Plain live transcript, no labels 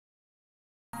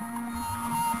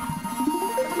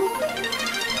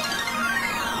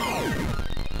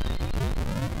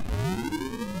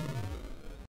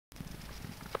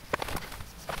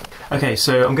Okay,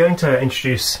 so I'm going to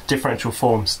introduce differential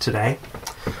forms today.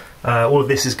 All of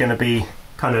this is going to be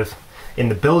kind of in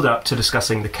the build-up to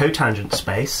discussing the cotangent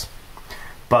space,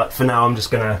 but for now I'm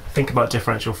just going to think about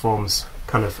differential forms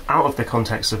kind of out of the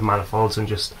context of manifolds and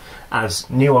just as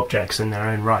new objects in their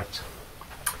own right.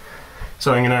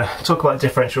 So I'm going to talk about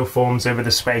differential forms over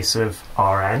the space of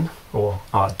Rn, or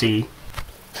Rd,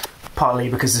 partly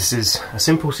because this is a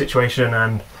simple situation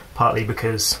and partly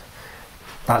because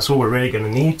that's all we're really going to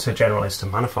need to generalize to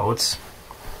manifolds.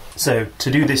 So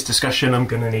to do this discussion, I'm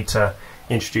going to need to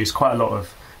introduce quite a lot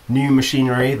of new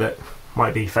machinery that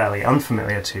might be fairly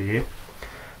unfamiliar to you.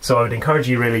 So I would encourage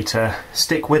you really to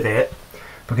stick with it,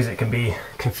 because it can be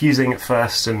confusing at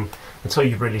first, and until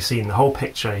you've really seen the whole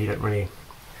picture you don't really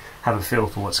have a feel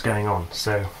for what's going on.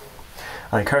 So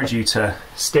I encourage you to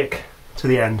stick to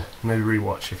the end, maybe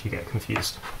rewatch if you get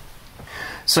confused.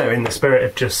 So in the spirit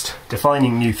of just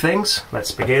defining new things,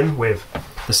 let's begin with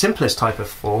the simplest type of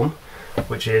form,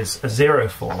 which is a zero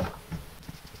form.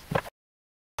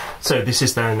 So this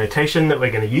is the notation that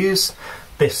we're going to use.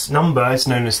 This number is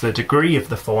known as the degree of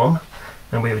the form,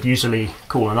 and we would usually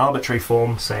call an arbitrary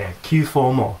form, say a Q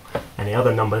form or any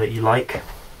other number that you like.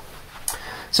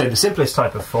 So the simplest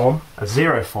type of form, a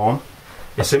zero form,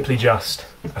 is simply just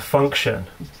a function.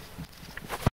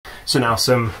 So now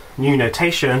some new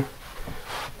notation.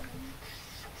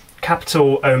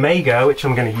 Capital omega, which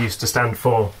I'm going to use to stand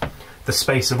for the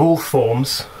space of all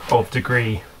forms of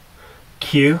degree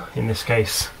Q, in this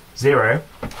case 0.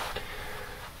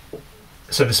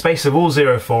 So the space of all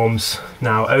zero forms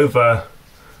now over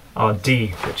Rd,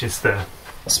 which is the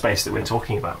space that we're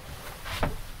talking about.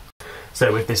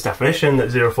 So with this definition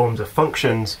that zero forms are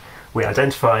functions, we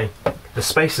identify the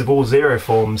space of all zero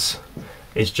forms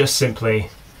is just simply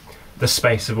the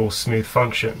space of all smooth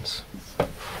functions.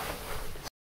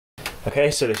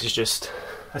 Okay, so this is just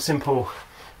a simple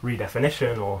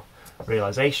redefinition or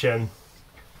realization.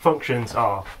 Functions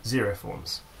are zero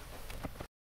forms.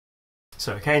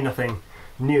 So okay, nothing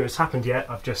new has happened yet.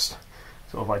 I've just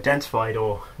sort of identified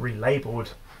or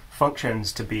relabeled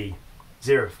functions to be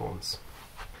zero forms.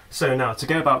 So now to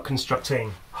go about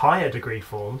constructing higher degree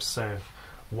forms, so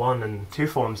 1 and 2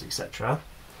 forms, etc.,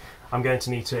 I'm going to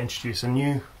need to introduce a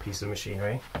new piece of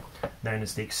machinery known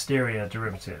as the exterior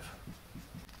derivative.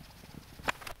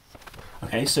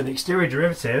 Okay, so the exterior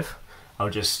derivative, I'll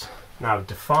just now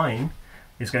define,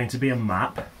 is going to be a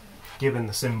map given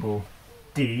the symbol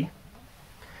d,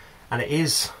 and it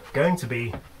is going to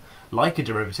be like a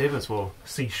derivative, as we'll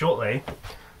see shortly,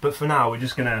 but for now we're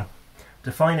just going to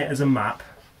define it as a map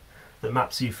that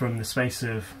maps you from the space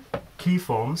of Q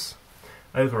forms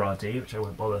over Rd, which I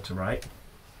won't bother to write,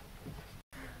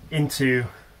 into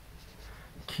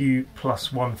Q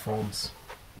plus 1 forms.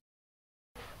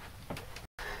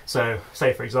 So,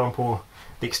 say for example,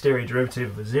 the exterior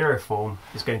derivative of a zero form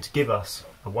is going to give us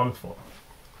a 1 form.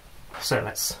 So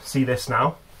let's see this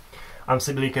now. I'm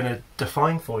simply going to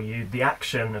define for you the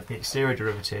action of the exterior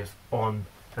derivative on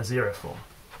a zero form.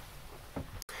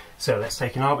 So let's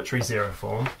take an arbitrary zero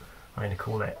form. I'm going to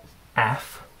call it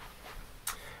f.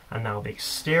 And now the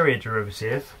exterior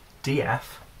derivative, df,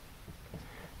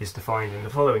 is defined in the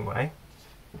following way.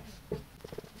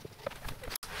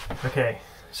 Okay,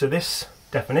 so this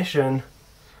definition,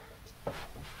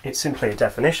 it's simply a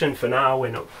definition for now.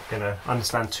 We're not going to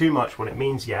understand too much what it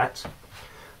means yet,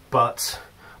 but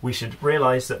we should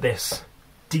realize that this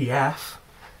df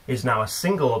is now a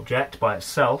single object by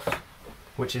itself,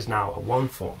 which is now a 1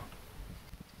 form.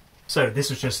 So this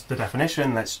was just the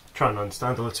definition. Let's try and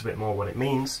understand a little bit more what it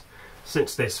means.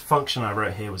 Since this function I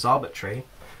wrote here was arbitrary,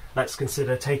 let's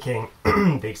consider taking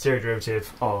the exterior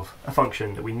derivative of a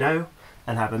function that we know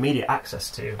and have immediate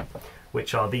access to,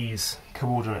 which are these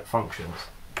coordinate functions.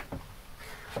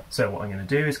 So what I'm going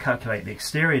to do is calculate the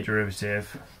exterior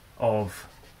derivative of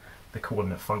the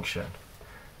coordinate function.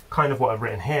 Kind of what I've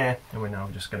written here, and we're now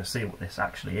just going to see what this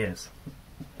actually is.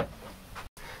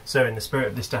 So in the spirit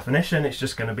of this definition, it's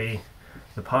just going to be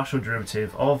the partial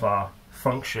derivative of our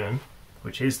function,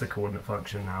 which is the coordinate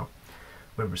function now,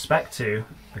 with respect to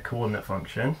the coordinate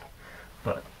function.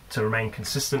 But to remain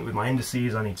consistent with my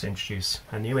indices, I need to introduce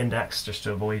a new index just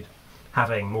to avoid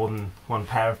having more than one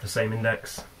pair of the same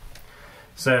index.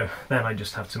 So then I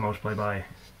just have to multiply by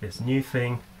this new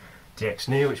thing, dx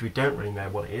new, which we don't really know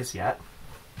what it is yet.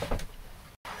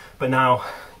 But now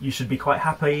you should be quite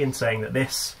happy in saying that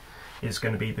this is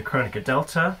going to be the Kronecker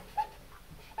delta,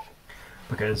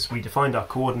 because we defined our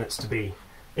coordinates to be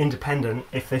independent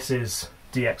if this is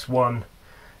dx1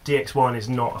 dx1 is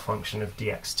not a function of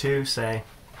dx2, say.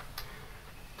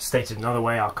 Stated another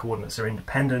way, our coordinates are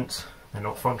independent, they're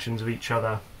not functions of each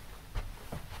other.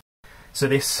 So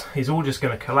this is all just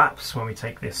going to collapse when we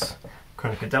take this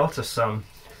Kronecker delta sum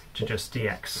to just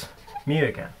dx mu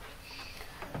again.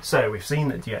 So we've seen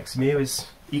that dx mu is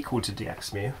equal to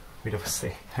dx mu. We'd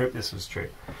obviously hope this was true.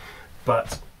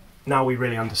 But now we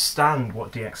really understand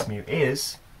what dx mu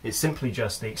is. It's simply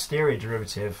just the exterior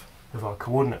derivative of our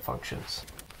coordinate functions.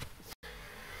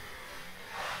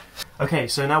 Okay,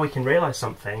 so now we can realise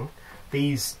something.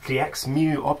 These dx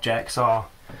mu objects are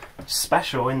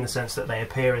special in the sense that they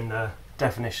appear in the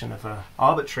definition of an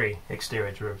arbitrary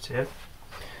exterior derivative.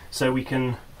 So we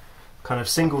can kind of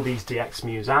single these dx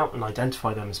mu's out and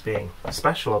identify them as being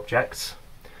special objects,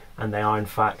 and they are in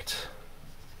fact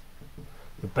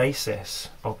the basis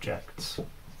objects.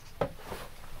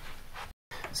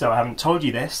 So I haven't told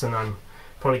you this, and I'm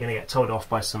probably going to get told off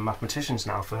by some mathematicians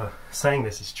now for saying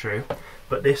this is true,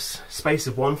 but this space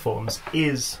of one forms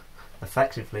is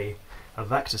effectively a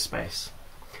vector space.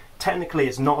 Technically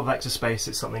it's not a vector space,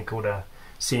 it's something called a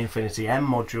C infinity M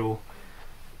module.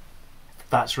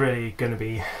 That's really going to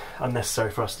be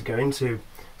unnecessary for us to go into.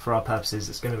 For our purposes,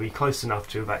 it's going to be close enough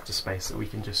to a vector space that we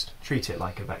can just treat it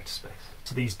like a vector space.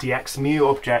 So these dx mu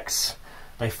objects,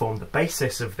 they form the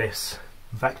basis of this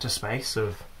vector space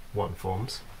of one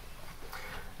forms.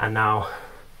 And now,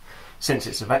 since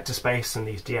it's a vector space and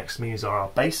these dx mu's are our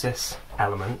basis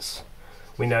elements,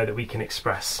 we know that we can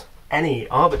express any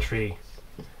arbitrary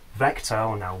vector,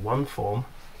 or now one form,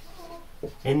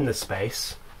 in the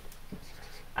space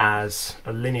as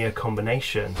a linear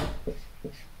combination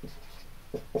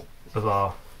of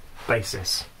our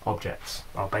basis objects,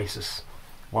 our basis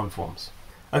one forms.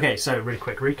 Okay, so really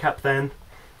quick recap then.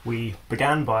 We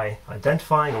began by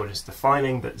identifying, or just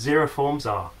defining, that zero forms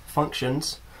are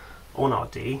functions on our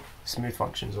D, smooth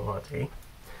functions on our D.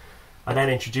 I then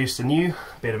introduced a new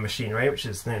bit of machinery, which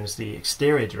is known as the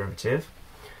exterior derivative,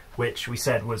 which we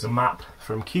said was a map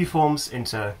from Q forms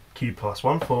into Q plus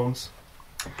one forms.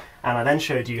 And I then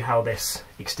showed you how this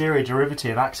exterior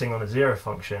derivative acting on a zero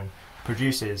function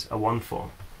produces a one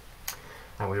form.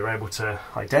 And we were able to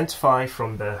identify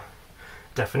from the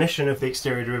definition of the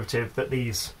exterior derivative that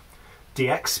these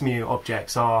dx mu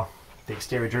objects are the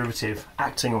exterior derivative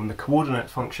acting on the coordinate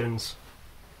functions,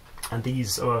 and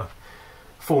these are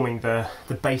forming the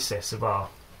basis of our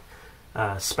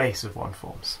space of one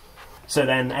forms. So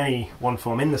then any one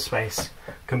form in the space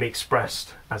can be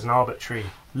expressed as an arbitrary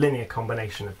linear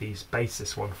combination of these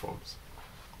basis one forms.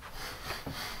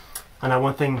 And now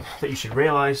one thing that you should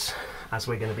realise, as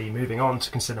we're going to be moving on to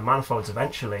consider manifolds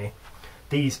eventually,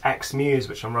 these x mu's,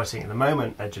 which I'm writing at the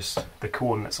moment, are just the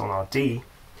coordinates on our D.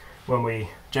 When we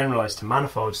generalise to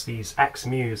manifolds, these x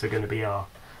mu's are going to be our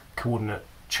coordinate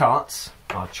charts,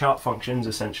 our chart functions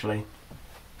essentially.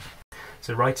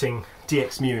 So writing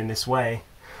dx mu in this way,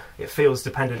 it feels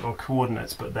dependent on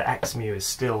coordinates, but the x mu is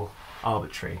still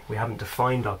arbitrary. We haven't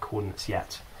defined our coordinates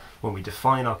yet. When we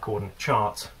define our coordinate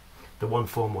chart, the one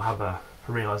form will have a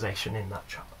realisation in that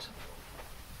chart.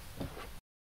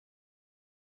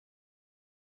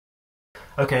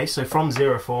 Okay, so from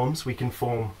zero forms we can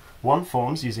form one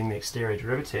forms using the exterior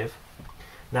derivative.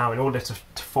 Now in order to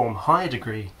form higher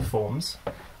degree forms,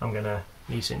 I'm going to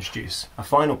need to introduce a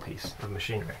final piece of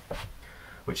machinery,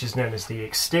 which is known as the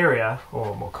exterior,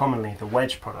 or more commonly the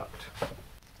wedge product.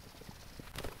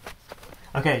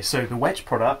 Okay, so the wedge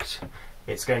product,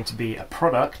 it's going to be a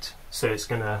product, so it's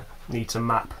going to need to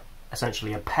map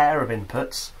essentially a pair of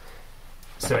inputs.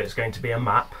 So it's going to be a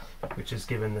map, which is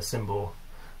given the symbol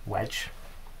wedge,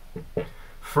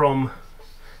 from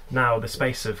now the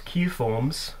space of Q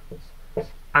forms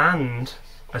and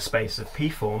a space of P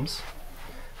forms.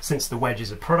 Since the wedge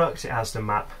is a product, it has to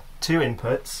map two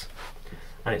inputs,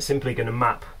 and it's simply going to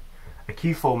map a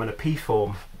Q form and a P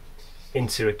form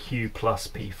into a Q plus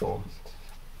P form.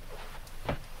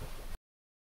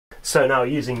 So now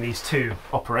using these two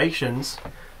operations,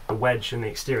 the wedge and the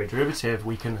exterior derivative,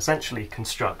 we can essentially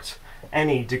construct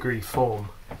any degree form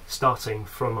starting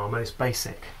from our most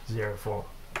basic zero form.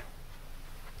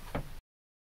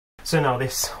 So now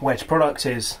this wedge product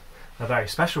is a very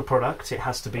special product. It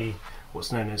has to be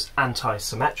what's known as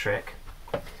anti-symmetric.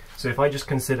 So if I just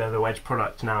consider the wedge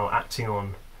product now acting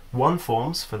on one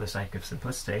forms for the sake of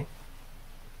simplicity,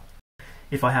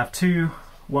 if I have two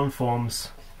one forms,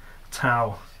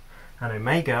 tau and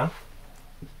omega,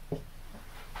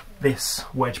 this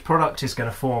wedge product is going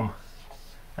to form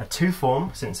a two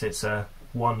form, since it's a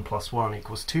 1 plus 1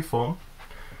 equals 2 form.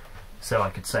 So I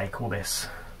could say call this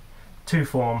 2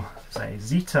 form, say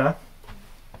zeta.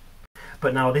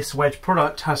 But now this wedge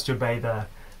product has to obey the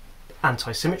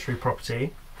anti-symmetry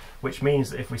property, which means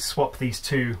that if we swap these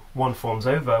two one forms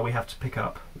over, we have to pick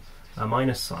up a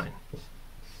minus sign.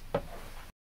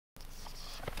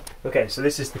 Okay, so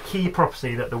this is the key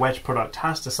property that the wedge product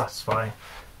has to satisfy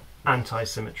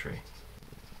anti-symmetry.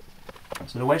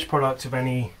 So the wedge product of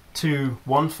any two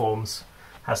one forms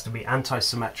has to be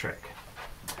anti-symmetric.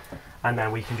 And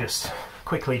then we can just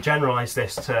quickly generalize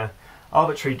this to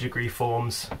arbitrary degree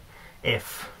forms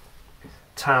if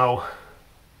tau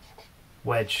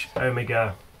wedge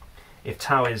omega, if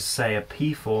tau is say a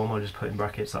p form, I'll just put in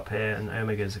brackets up here, and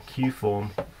omega is a q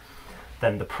form,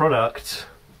 then the product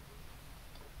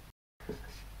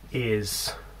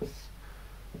is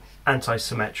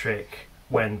anti-symmetric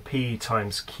when p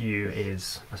times q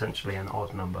is essentially an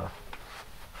odd number.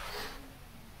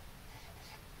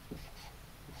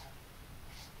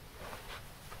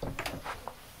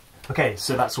 Okay,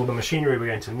 so that's all the machinery we're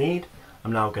going to need.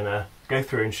 I'm now going to go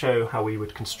through and show how we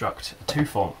would construct a two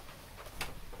form.